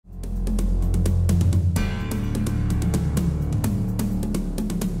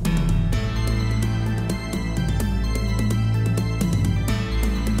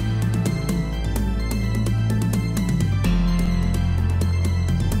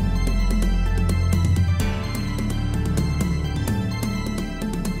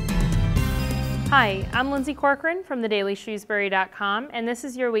Hi, I'm Lindsay Corcoran from thedailyshrewsbury.com, and this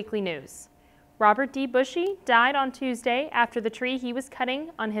is your weekly news. Robert D. Bushy died on Tuesday after the tree he was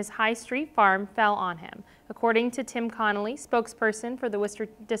cutting on his High Street farm fell on him, according to Tim Connolly, spokesperson for the Worcester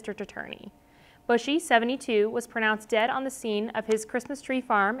District Attorney. Bushy, 72, was pronounced dead on the scene of his Christmas tree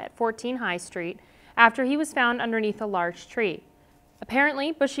farm at 14 High Street after he was found underneath a large tree.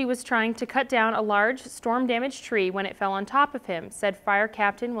 Apparently, Bushy was trying to cut down a large, storm-damaged tree when it fell on top of him, said Fire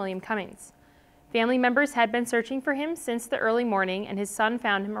Captain William Cummings. Family members had been searching for him since the early morning, and his son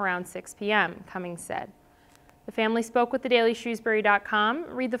found him around 6 p.m., Cummings said. The family spoke with thedailyshrewsbury.com.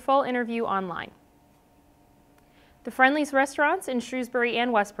 Read the full interview online. The Friendly's restaurants in Shewsbury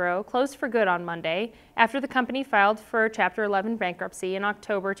and Westboro closed for good on Monday after the company filed for Chapter 11 bankruptcy in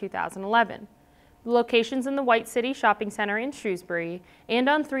October 2011. The locations in the White City Shopping Center in Shewsbury and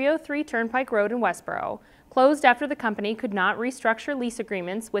on 303 Turnpike Road in Westboro closed after the company could not restructure lease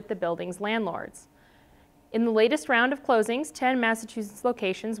agreements with the building's landlords. In the latest round of closings, 10 Massachusetts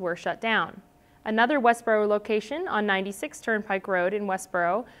locations were shut down. Another Westboro location on 96 Turnpike Road in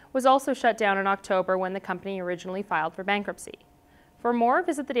Westboro was also shut down in October when the company originally filed for bankruptcy. For more,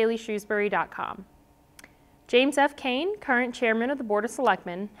 visit thedailyshrewsbury.com. James F. Kane, current chairman of the Board of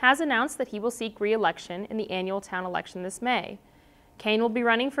Selectmen, has announced that he will seek re-election in the annual town election this May. Kane will be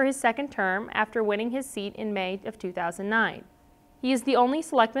running for his second term after winning his seat in May of 2009. He is the only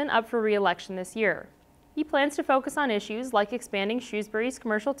selectman up for re-election this year. He plans to focus on issues like expanding Shewsbury's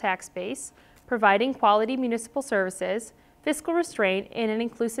commercial tax base, providing quality municipal services, fiscal restraint, and an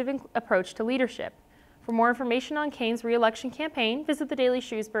inclusive approach to leadership. For more information on Kane's re-election campaign, visit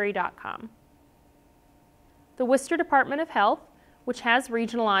thedailyshrewsbury.com. The Worcester Department of Health, which has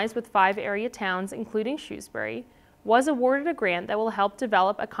regionalized with 5 area towns including Shewsbury, was awarded a grant that will help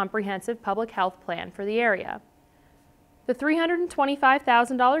develop a comprehensive public health plan for the area. The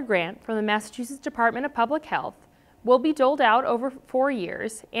 $325,000 grant from the Massachusetts Department of Public Health will be doled out over 4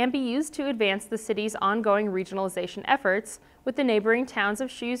 years and be used to advance the city's ongoing regionalization efforts with the neighboring towns of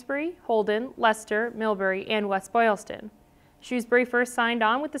Shewsbury, Holden, Leicester, Millbury, and West Boylston. Shewsbury first signed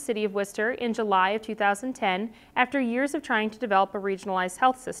on with the City of Worcester in July of 2010 after years of trying to develop a regionalized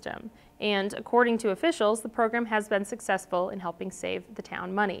health system, and according to officials, the program has been successful in helping save the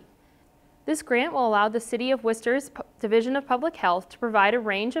town money. This grant will allow the City of Worcester's Division of Public Health to provide a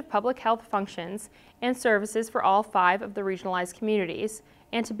range of public health functions and services for all 5 of the regionalized communities,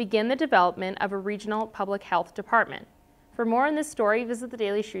 and to begin the development of a regional public health department. For more on this story, visit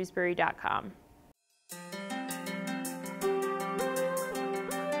thedailyshrewsbury.com.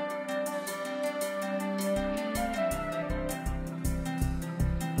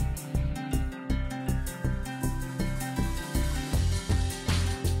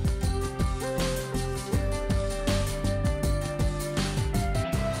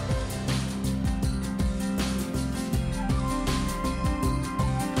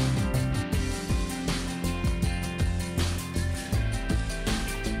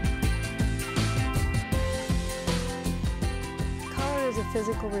 Is a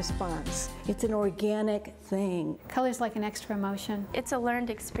physical response. It's an organic thing. Color's like an extra emotion. It's a learned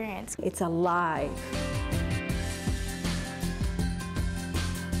experience. It's alive.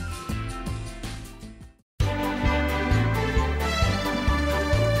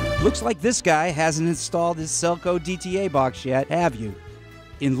 Looks like this guy hasn't installed his Selco DTA box yet, have you?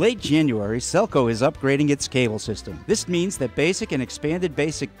 In late January, Selco is upgrading its cable system. This means that basic and expanded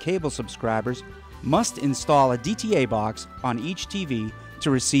basic cable subscribers must install a DTA box on each TV to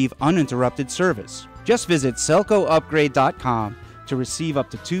receive uninterrupted service. Just visit selcoupgrade.com to receive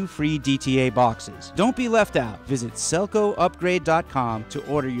up to 2 free DTA boxes. Don't be left out. Visit selcoupgrade.com to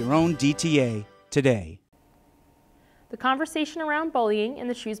order your own DTA today. The conversation around bullying in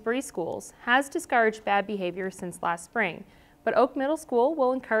the Shewsbury schools has discouraged bad behavior since last spring, but Oak Middle School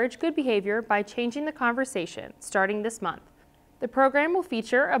will encourage good behavior by changing the conversation starting this month. The program will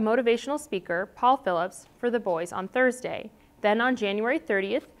feature a motivational speaker, Paul Phillips, for the boys on Thursday. Then on January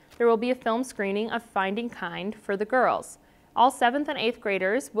 30th, there will be a film screening of Finding Kind for the girls. All 7th and 8th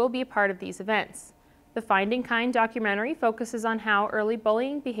graders will be a part of these events. The Finding Kind documentary focuses on how early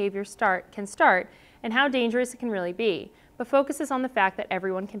bullying behavior can start and how dangerous it can really be, but focuses on the fact that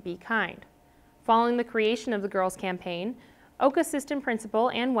everyone can be kind. Following the creation of the Girls Campaign, Oak Assistant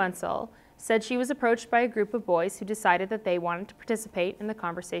Principal Ann Wenzel said she was approached by a group of boys who decided that they wanted to participate in the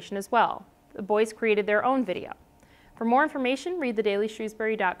conversation as well. The boys created their own video. For more information, read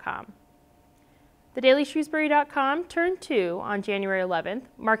thedailyshrewsbury.com. Thedailyshrewsbury.com turned 2 on January 11th,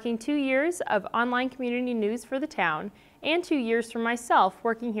 marking 2 years of online community news for the town and 2 years for myself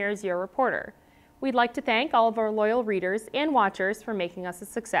working here as your reporter. We'd like to thank all of our loyal readers and watchers for making us a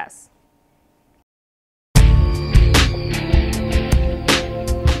success.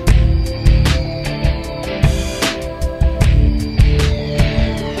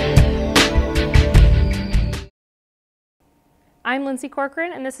 I'm Lindsay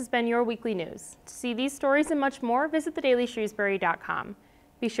Corcoran, and this has been your weekly news. To see these stories and much more, visit thedailyshewsbury.com.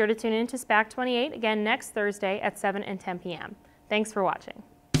 Be sure to tune in to SPAC 28 again next Thursday at 7 and 10 p.m. Thanks for watching.